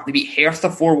Stuttgart. They beat Hertha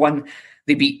 4-1.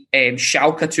 They beat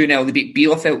Schalke 2-0. They beat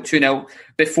Bielefeld 2-0.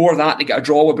 Before that, they got a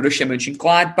draw with Borussia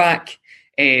Mönchengladbach.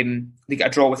 They got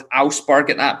a draw with Augsburg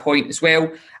at that point as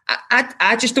well.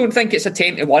 I just don't think it's a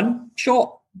 10-1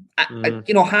 shot.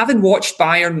 Having watched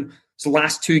Bayern's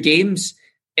last 2 games,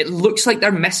 it looks like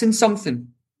they're missing something.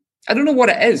 I don't know what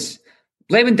it is.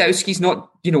 Lewandowski's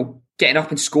not, getting up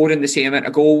and scoring the same amount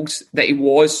of goals that he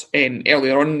was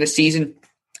earlier on in the season.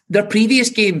 Their previous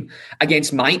game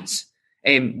against Mainz,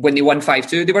 when they won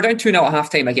 5-2, they were down 2-0 at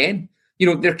half-time again.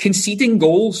 They're conceding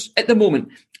goals at the moment.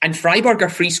 And Freiburg are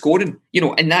free scoring.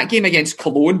 In that game against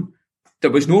Cologne, there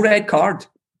was no red card.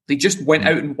 They just went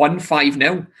out and won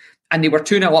 5-0. And they were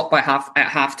 2-0 up at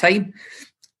half-time.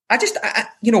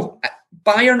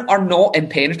 Bayern are not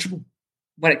impenetrable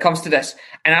when it comes to this.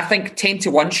 And I think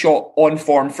 10-1 shot on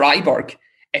form Freiburg,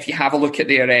 if you have a look at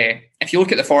if you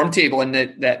look at the form table in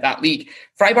that league,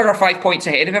 Freiburg are 5 points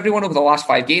ahead of everyone over the last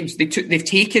 5 games. They've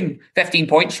taken 15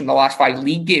 points from the last 5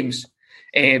 league games.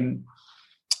 The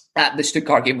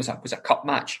Stuttgart game was a cup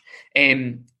match.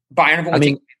 Bayern have only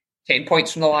taken 10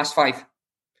 points from the last 5.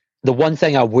 The one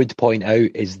thing I would point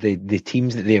out is the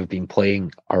teams that they have been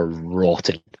playing are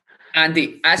rotten. And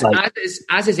as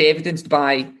is evidenced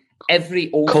by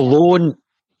every old... Cologne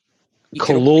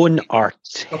are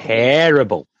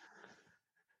terrible.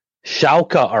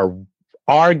 Schalke are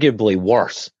arguably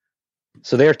worse.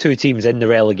 So they're 2 teams in the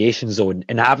relegation zone.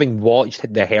 And having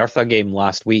watched the Hertha game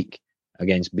last week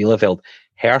against Bielefeld,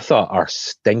 Hertha are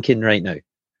stinking right now.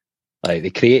 Like, they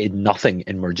created nothing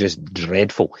and were just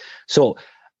dreadful. So,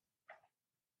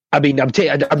 I mean, I'm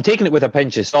taking it with a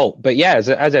pinch of salt, but yeah, as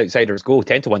outsiders go,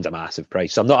 10-1's a massive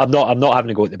price. So I'm not having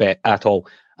to go at the bet at all.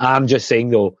 I'm just saying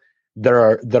though,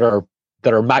 there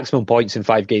are maximum points in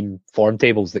 5-game form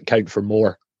tables that count for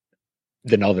more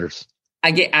than others.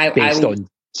 Based on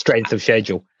strength of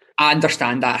schedule. I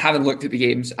understand that. Having looked at the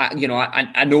games, I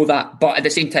know that, but at the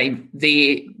same time,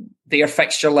 their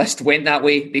fixture list went that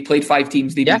way. They played 5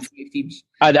 teams. They beat 5 teams,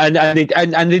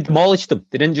 and they demolished them.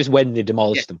 They didn't just win; they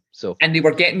demolished them. So, and they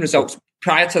were getting results.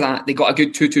 Prior to that, they got a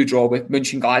good 2-2 draw with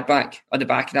Mönchengladbach on the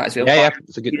back of that as well. Yeah,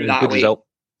 it's a good result.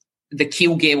 The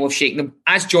Kiel game will have shaken them.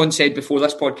 As John said before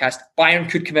this podcast, Bayern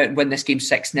could come out and win this game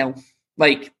 6-0.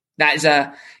 Like, that is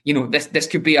this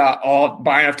could be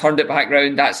Bayern have turned it back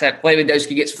round. That's it.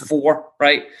 Lewandowski gets 4,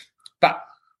 right? But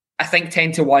I think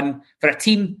 10-1 for a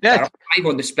team that are 5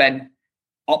 on the spin,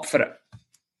 up for it.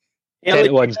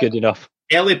 10-1's good enough.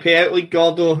 Early payout league,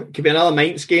 Gordo. It could be another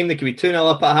Mainz game. They could be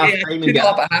 2-0 up at half time. 2-0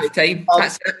 up at half time.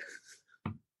 That's it.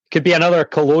 Could be another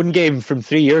Cologne game from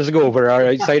 3 years ago where our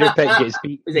outsider pick gets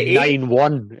beat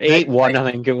 9-1. 8-1,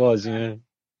 I think it was. Yeah.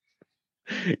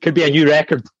 Could be a new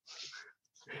record.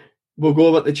 We'll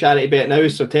go with the charity bet now.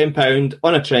 So £10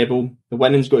 on a treble. The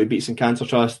winning's got to beat St Cancer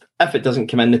Trust. If it doesn't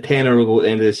come in, the tenner will go at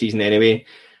the end of the season anyway.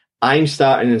 I'm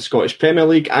starting in the Scottish Premier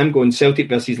League. I'm going Celtic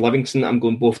versus Livingston. I'm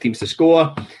going both teams to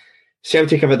score.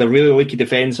 Celtic have had a really leaky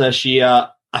defence this year.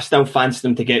 I still fancy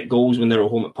them to get goals when they're at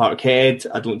home at Parkhead.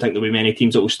 I don't think there'll be many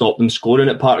teams that will stop them scoring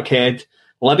at Parkhead.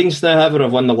 Livingston, however,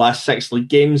 have won the last 6 league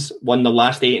games, won the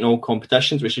last 8 in all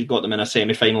competitions, which has got them in a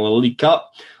semi-final of the League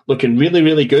Cup. Looking really,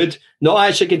 really good. Not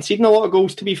actually conceding a lot of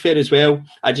goals, to be fair, as well.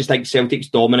 I just think Celtic's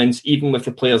dominance, even with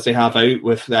the players they have out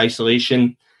with the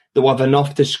isolation, they'll have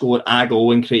enough to score a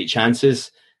goal and create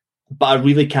chances. But I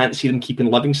really can't see them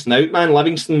keeping Livingston out, man.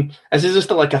 Livingston, this is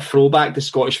just like a throwback to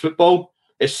Scottish football.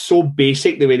 It's so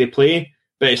basic the way they play,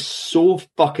 but it's so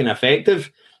fucking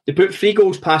effective. They put 3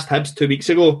 goals past Hibs 2 weeks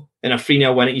ago in a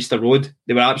 3-0 win at Easter Road.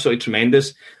 They were absolutely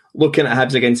tremendous. Looking at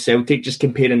Hibs against Celtic, just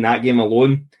comparing that game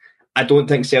alone, I don't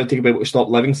think Celtic will be able to stop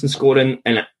Livingston scoring,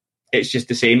 and it's just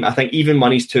the same. I think even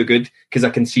money's too good because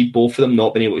I can see both of them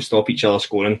not being able to stop each other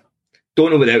scoring.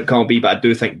 Don't know what the outcome will be, but I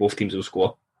do think both teams will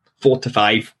score.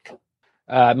 4-5.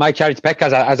 My charity pick,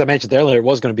 as I mentioned earlier, it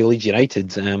was going to be Leeds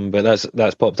United, but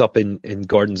that's popped up in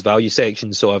Gordon's value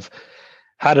section. So I've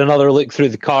had another look through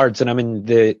the cards, and I'm in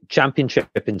the Championship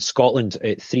in Scotland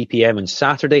at 3 p.m. on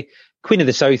Saturday. Queen of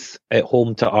the South at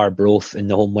home to Arbroath, and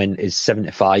the home win is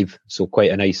 7-5, so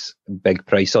quite a nice big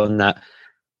price on that.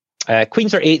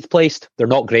 Queens are 8th placed. They're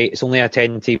not great. It's only a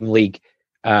 10-team league,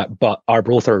 but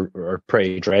Arbroath are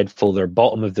pretty dreadful. They're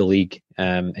bottom of the league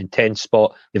in 10th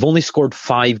spot. They've only scored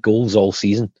 5 goals all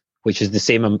season, which is the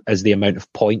same as the amount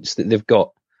of points that they've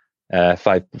got,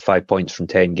 5 points from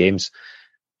 10 games.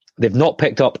 They've not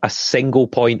picked up a single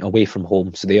point away from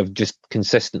home, so they have just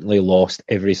consistently lost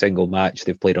every single match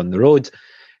they've played on the road.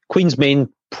 Queen's main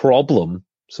problem,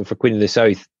 so for Queen of the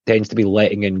South, tends to be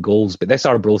letting in goals, but this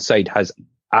Arbroath side has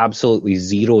absolutely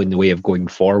zero in the way of going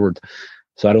forward,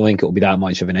 so I don't think it'll be that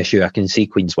much of an issue. I can see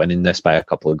Queen's winning this by a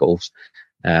couple of goals.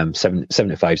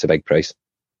 7-5 is a big price.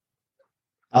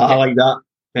 I like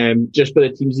that. Just for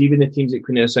the teams, even the teams that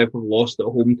Queen of the South have lost at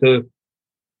home to,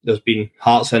 there's been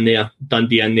Hearts in there,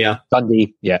 Dundee in there.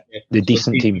 Dundee, yeah. The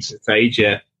decent teams. Side,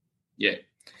 yeah.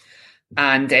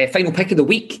 And final pick of the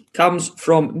week comes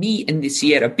from me in the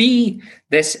Sierra B.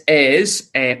 This is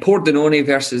Pordenone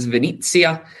versus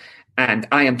Venezia, and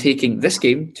I am taking this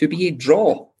game to be a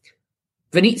draw.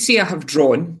 Venezia have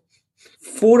drawn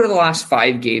 4 of the last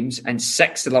 5 games and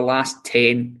 6 of the last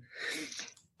 10.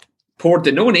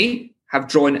 Pordenone have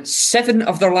drawn 7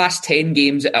 of their last 10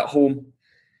 games at home.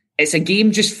 It's a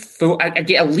game just full. I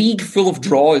get a league full of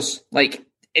draws. Like,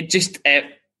 it just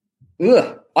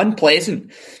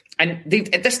unpleasant. And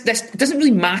this doesn't really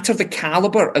matter the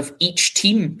caliber of each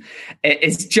team.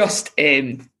 It's just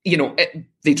they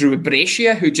drew with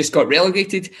Brescia, who just got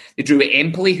relegated. They drew with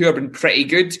Empoli, who have been pretty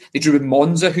good. They drew with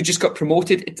Monza, who just got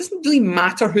promoted. It doesn't really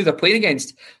matter who they're playing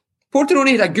against.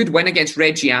 Pordenone had a good win against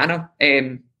Reggiana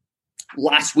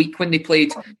last week when they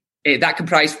played. That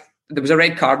comprised there was a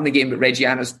red card in the game, but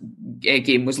Reggiana's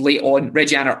game was late on.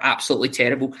 Reggiana are absolutely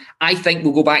terrible. I think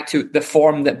we'll go back to the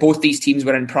form that both these teams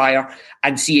were in prior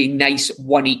and see a nice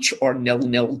 1-1 or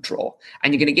 0-0 draw.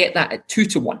 And you're going to get that at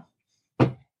 2-1.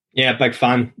 Yeah, big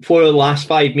fan. 4 of the last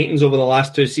 5 meetings over the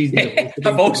last 2 seasons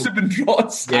have also been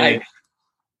draws. Yeah.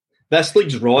 This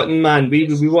league's rotten, man. We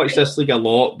watch this league a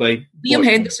lot. Liam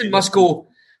Henderson must go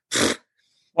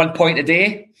 1 point a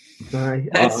day.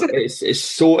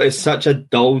 It's such a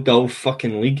dull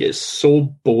fucking league. It's so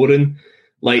boring.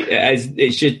 Like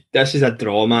it's just, this is a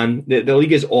draw, man. The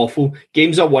league is awful.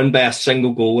 Games are won by a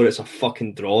single goal or it's a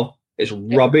fucking draw. It's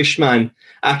rubbish, man.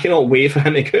 I cannot wait for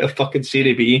him to go to fucking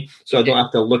Serie B so I don't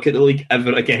have to look at the league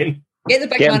ever again. Get the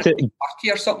big man to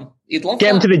Turkey or something. He'd love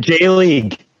get him to the J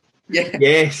League. Yeah.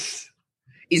 Yes.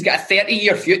 He's got a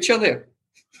 30-year future there.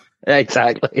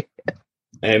 Exactly.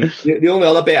 The only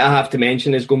other bit I have to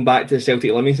mention is going back to the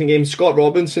Celtic Livingston game. Scott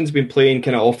Robinson's been playing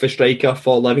kind of off the striker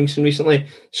for Livingston recently.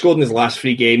 Scored in his last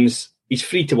 3 games. He's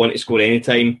 3-1 to score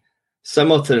anytime.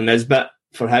 Similar to the Nisbet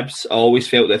for Hibs. I always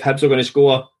felt that if Hibs were going to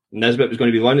score, Nisbet was going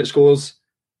to be the one that scores.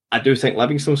 I do think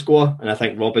Livingston will score, and I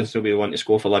think Robinson will be the one to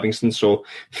score for Livingston. So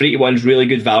 3-1 is really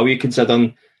good value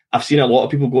considering I've seen a lot of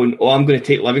people going, I'm going to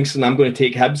take Livingston, I'm going to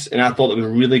take Hibs, and I thought it was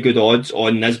really good odds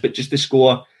on Nisbet just to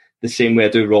score the same way I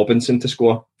do Robinson to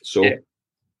score. So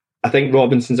I think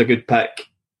Robinson's a good pick.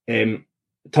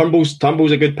 Turnbull's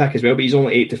a good pick as well, but he's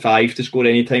only 8-5 to score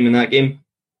any time in that game.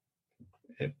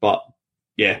 But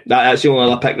yeah, that's the only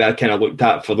other pick that I kind of looked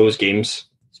at for those games.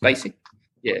 Spicy.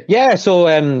 Yeah. So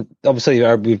obviously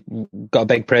we've got a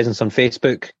big presence on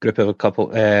Facebook, group of a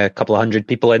couple of hundred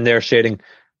people in there sharing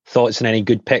thoughts and any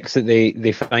good picks that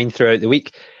they find throughout the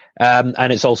week.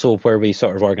 And it's also where we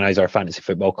sort of organise our fantasy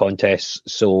football contests.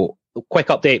 So quick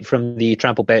update from the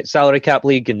Trample Bet Salary Cap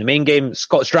League in the main game.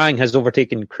 Scott Strang has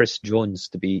overtaken Chris Jones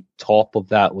to be top of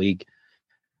that league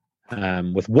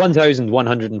with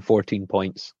 1,114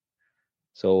 points.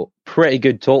 So pretty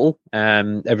good total.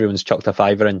 Everyone's chucked a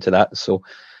fiver into that. So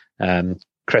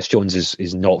Chris Jones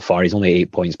is not far. He's only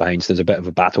 8 points behind. So there's a bit of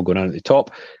a battle going on at the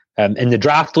top. In the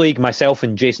draft league, myself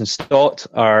and Jason Stott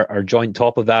are joint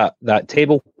top of that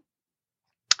table.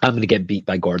 I'm going to get beat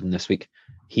by Gordon this week.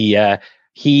 He got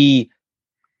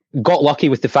lucky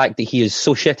with the fact that he is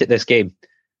so shit at this game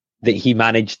that he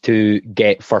managed to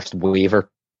get first waiver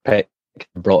pick,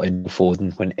 brought in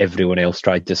Foden when everyone else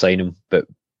tried to sign him. But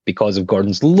because of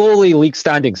Gordon's lowly league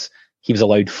standings, he was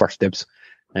allowed first dibs.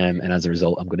 And as a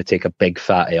result, I'm going to take a big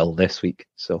fat L this week.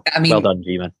 So well done,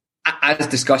 G-Man. As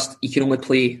discussed, you can only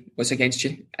play what's against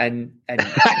you, and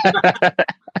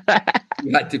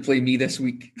you had to play me this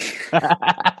week.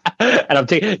 And I'm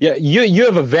taking you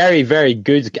have a very, very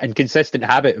good and consistent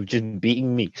habit of just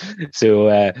beating me.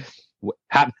 So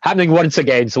happening once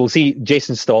again. So we'll see.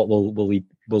 Jason Stott will lead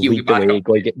the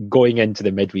way going into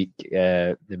the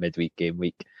midweek game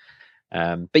week.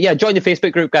 But yeah, join the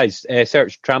Facebook group, guys.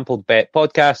 Search Trampled Bet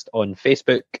Podcast on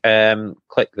Facebook.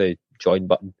 Click the join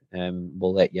button.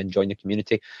 We'll let you join the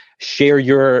community. Share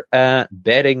your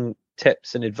betting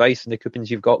tips and advice and the coupons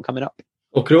you've got coming up.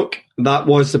 Okay, that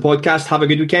was the podcast. Have a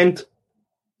good weekend.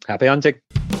 Happy hunting.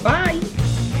 Bye.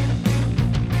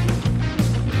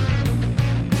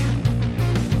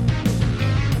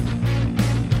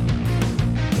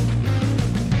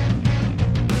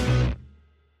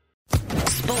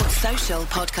 Sports Social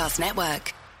Podcast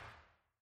Network.